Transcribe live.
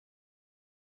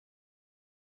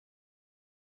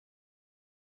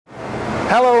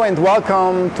Hello and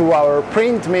welcome to our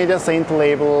print media center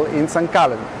label in St.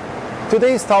 Gallen.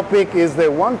 Today's topic is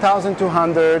the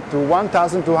 1200 to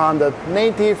 1200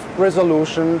 native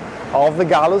resolution of the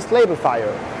Gallus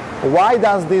Labelfire. Why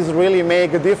does this really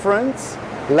make a difference?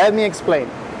 Let me explain.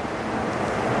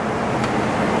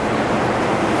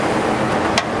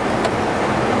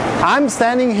 I'm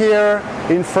standing here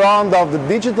in front of the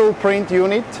digital print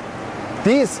unit.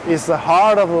 This is the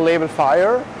heart of the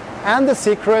Labelfire and the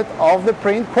secret of the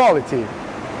print quality.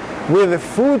 With the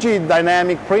Fuji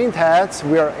dynamic print heads,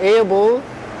 we are able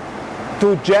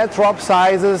to jet drop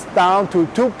sizes down to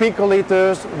 2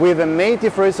 picoliters with a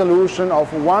native resolution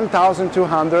of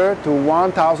 1200 to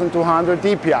 1200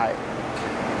 dpi.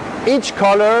 Each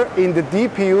color in the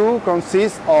DPU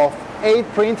consists of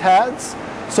 8 print heads,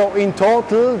 so in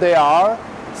total there are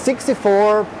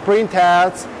 64 print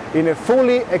heads in a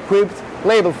fully equipped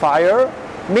Labelfire,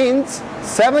 means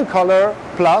 7 color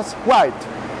plus white.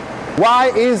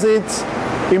 Why is it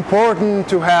important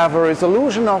to have a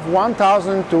resolution of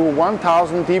 1000 to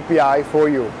 1000 dpi for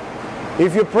you?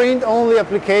 If you print only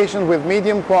applications with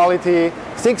medium quality,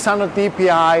 600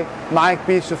 dpi might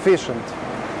be sufficient.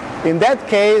 In that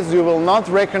case, you will not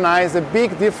recognize a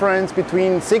big difference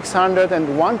between 600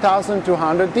 and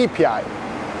 1200 dpi.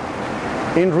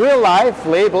 In real life,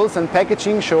 labels and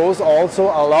packaging shows also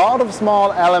a lot of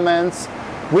small elements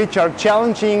which are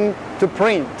challenging to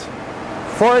print.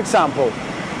 For example,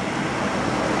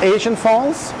 Asian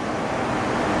fonts,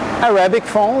 Arabic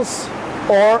fonts,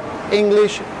 or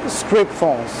English script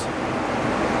fonts.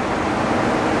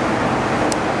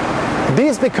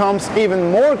 This becomes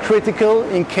even more critical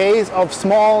in case of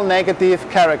small negative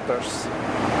characters.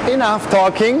 Enough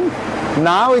talking,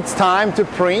 now it's time to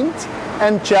print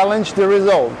and challenge the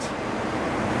result.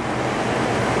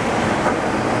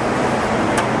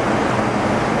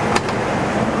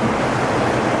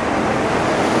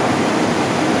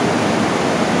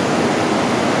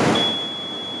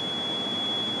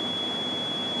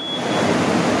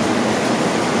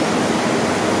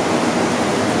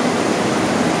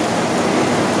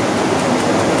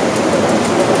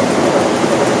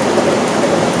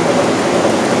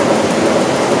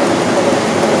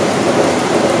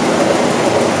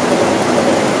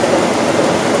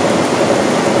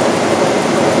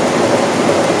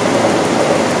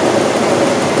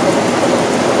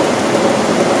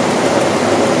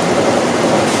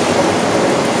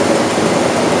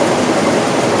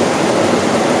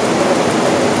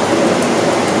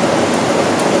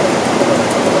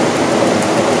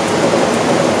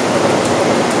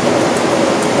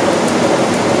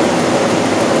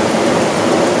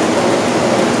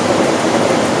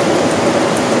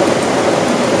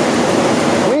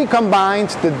 Combined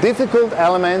the difficult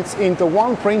elements into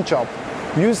one print job.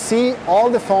 You see all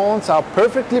the fonts are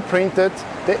perfectly printed,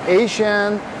 the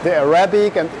Asian, the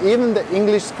Arabic and even the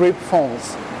English script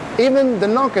fonts, even the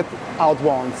knocked out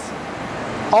ones.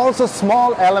 Also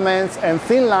small elements and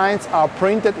thin lines are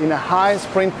printed in a high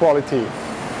print quality.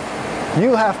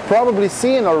 You have probably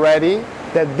seen already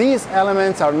that these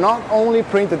elements are not only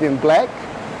printed in black,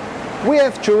 we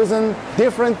have chosen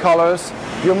different colors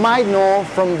you might know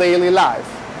from daily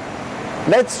life.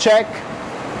 Let's check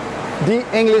the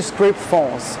English script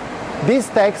fonts. This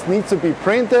text needs to be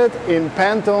printed in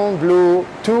Pantone Blue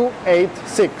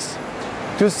 286.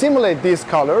 To simulate this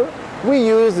color, we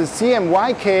use the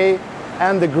CMYK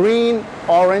and the green,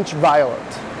 orange,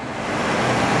 violet.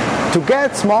 To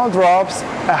get small drops,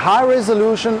 a high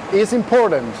resolution is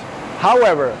important.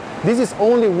 However, this is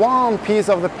only one piece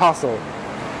of the puzzle.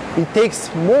 It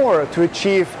takes more to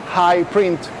achieve high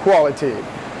print quality.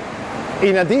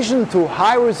 In addition to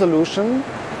high resolution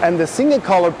and the single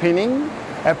color pinning,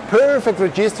 a perfect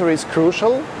register is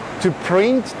crucial to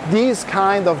print these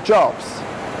kind of jobs.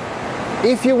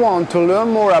 If you want to learn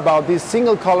more about this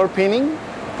single color pinning,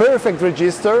 perfect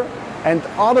register and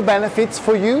other benefits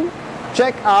for you,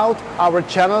 check out our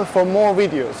channel for more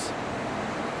videos.